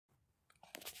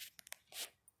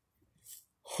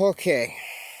Okay,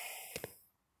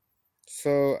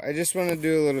 so I just want to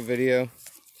do a little video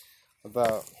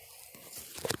about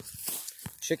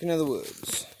chicken of the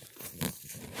woods.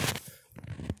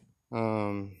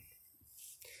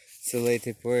 It's a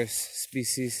Laetiporus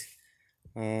species.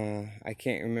 I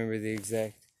can't remember the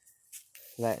exact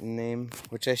Latin name,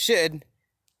 which I should,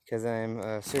 because I'm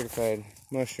a certified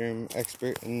mushroom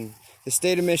expert in the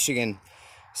state of Michigan,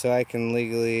 so I can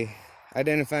legally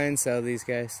identify and sell these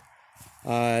guys.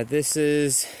 This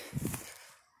is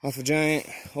off a giant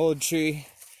old tree.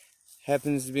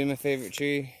 Happens to be my favorite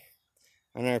tree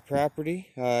on our property.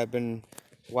 I've been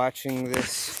watching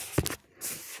this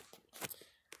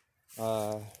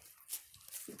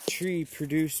tree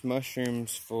produce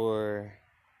mushrooms for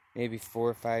maybe 4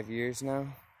 or 5 years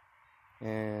now,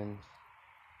 and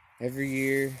every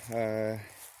year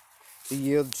the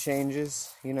yield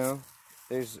changes. You know,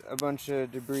 there's a bunch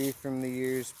of debris from the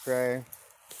years prior.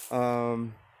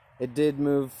 It did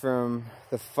move from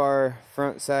the far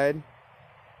front side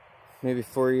maybe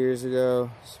 4 years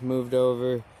ago. It's moved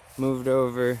over.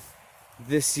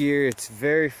 This year it's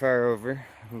very far over.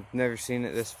 I've never seen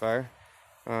it this far.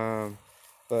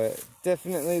 But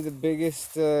definitely the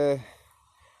biggest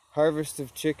harvest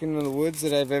of chicken in the woods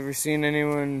that I've ever seen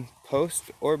anyone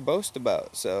post or boast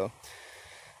about. So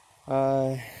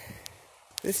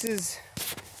this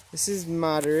is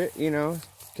moderate, you know,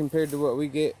 compared to what we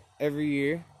get every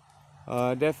year.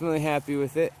 Definitely happy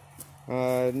with it.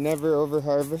 Never over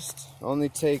harvest. Only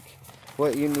take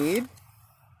what you need,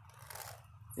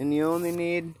 and you only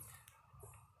need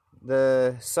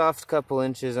the soft couple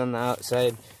inches on the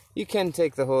outside. You can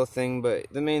take the whole thing, but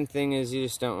the main thing is you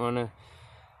just don't want to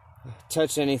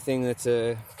touch anything that's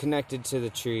connected to the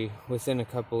tree within a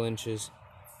couple inches.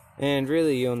 And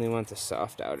really, you only want the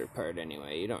soft outer part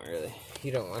anyway. You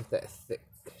don't want that thick,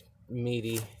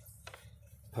 meaty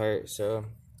part. So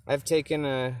I've taken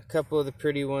a couple of the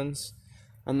pretty ones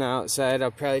on the outside.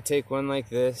 I'll probably take one like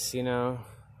this, you know,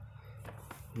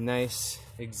 nice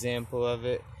example of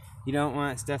it. You don't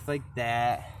want stuff like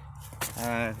that.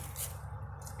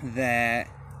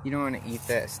 You don't want to eat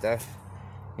that stuff.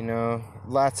 You know,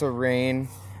 lots of rain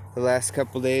the last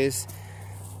couple days,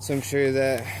 so I'm sure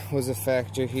that was a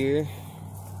factor here.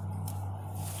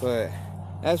 But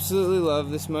absolutely love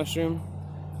this mushroom.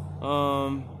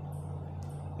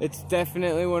 It's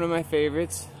definitely one of my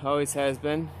favorites. Always has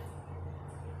been.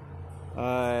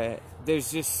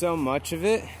 There's just so much of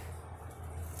it,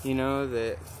 you know,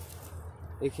 that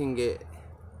it can get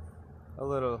a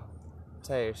little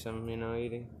tiresome, you know,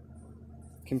 eating,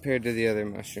 compared to the other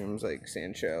mushrooms like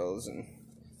sand shells and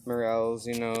morels,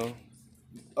 you know,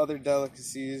 other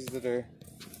delicacies that are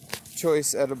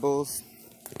choice edibles.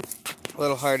 A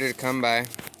little harder to come by,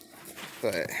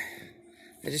 but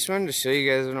I just wanted to show you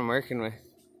guys what I'm working with.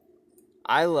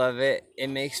 I love it. It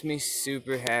makes me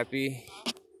super happy.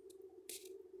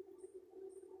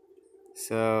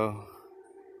 So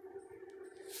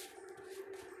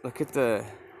look at the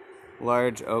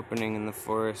large opening in the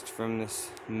forest from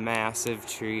this massive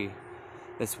tree,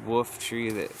 this wolf tree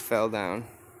that fell down.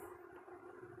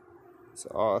 It's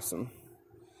awesome.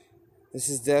 This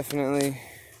is definitely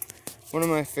one of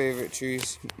my favorite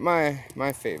trees. My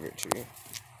favorite tree.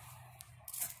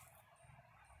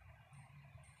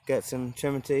 Got some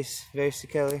Trematace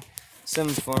versicolor, some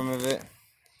form of it.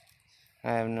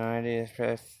 I have no idea, it's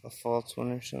probably a false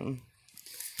one or something.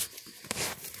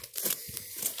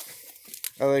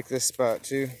 I like this spot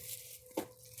too.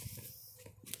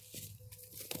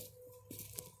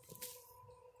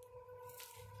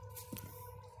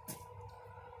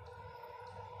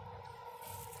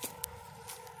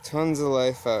 Tons of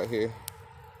life out here.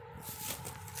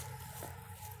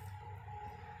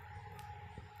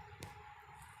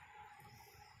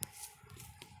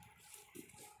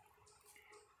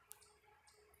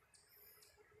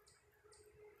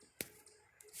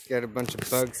 Got a bunch of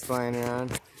bugs flying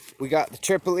around. We got the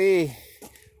Triple E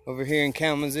over here in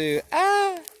Kalamazoo.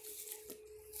 Ah!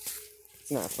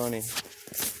 It's not funny.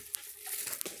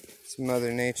 It's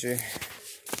Mother Nature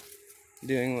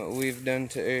doing what we've done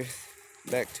to Earth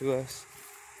back to us.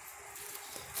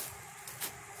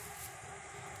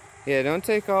 Yeah, don't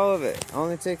take all of it.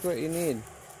 Only take what you need.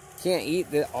 You can't eat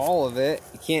all of it.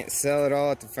 You can't sell it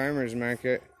all at the farmer's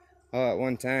market all at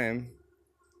one time.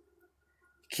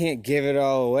 You can't give it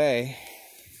all away.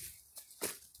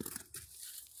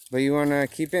 But you want to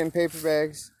keep it in paper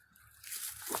bags.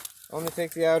 Only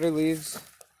take the outer leaves.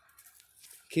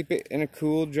 Keep it in a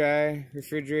cool, dry,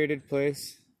 refrigerated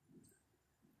place.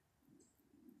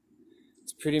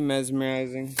 It's pretty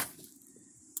mesmerizing.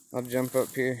 I'll jump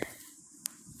up here.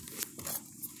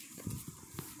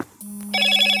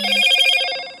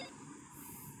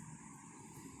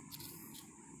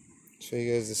 Show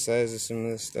you guys the size of some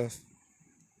of this stuff.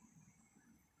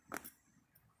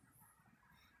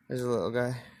 There's a little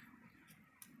guy.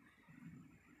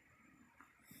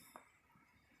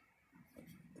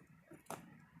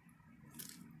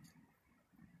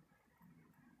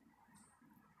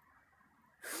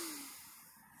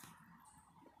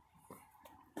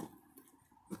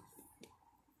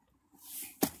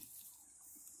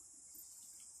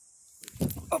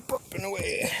 Up and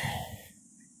away.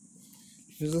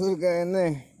 There's a little guy in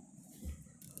there.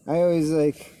 I always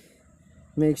like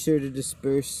make sure to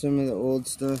disperse some of the old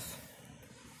stuff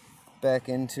back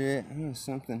into it. Oh,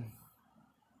 something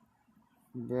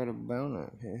brought a bone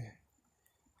up here.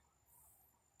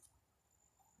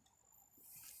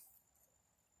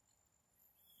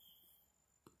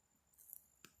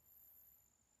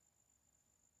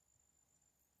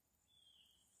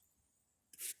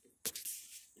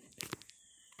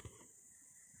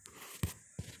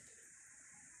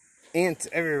 Ants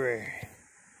everywhere.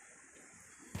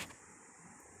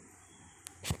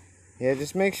 Yeah,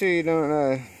 just make sure you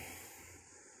don't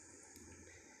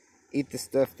eat the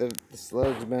stuff that the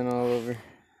slug's been all over.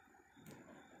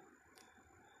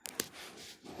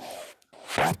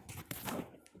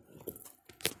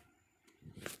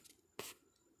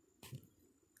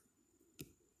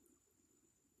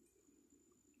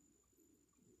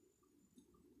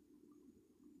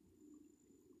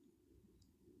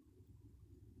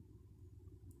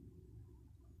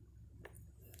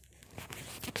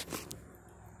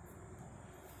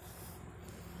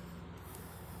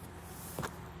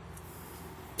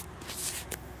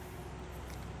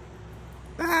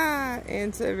 Ah,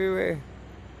 ants everywhere.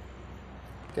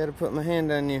 Gotta put my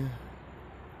hand on you.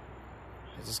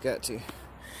 I just got to.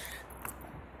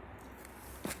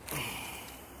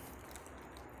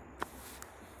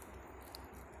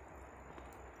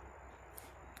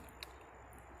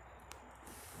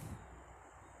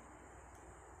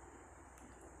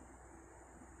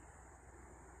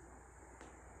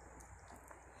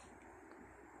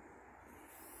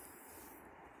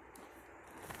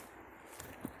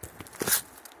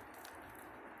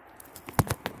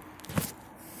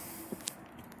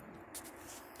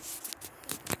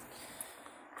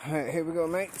 Alright, here we go,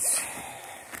 mates.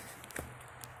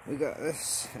 We got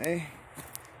this, eh?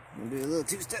 I'm gonna do a little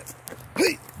two-step.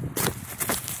 Hey!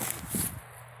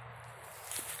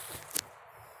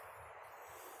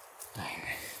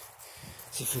 Alright,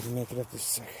 see if we can make it up this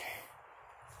sucker.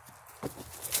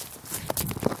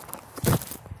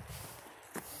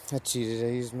 I cheated, I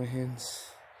used my hands.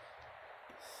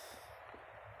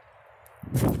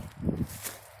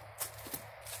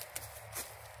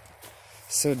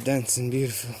 So dense and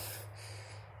beautiful.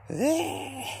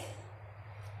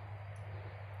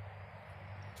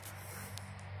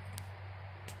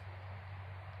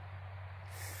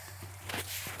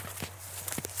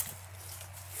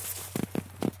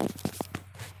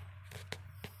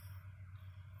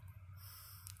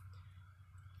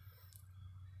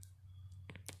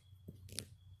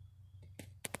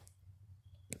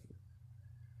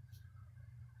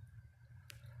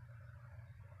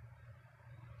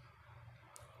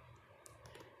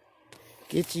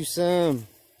 Get you some.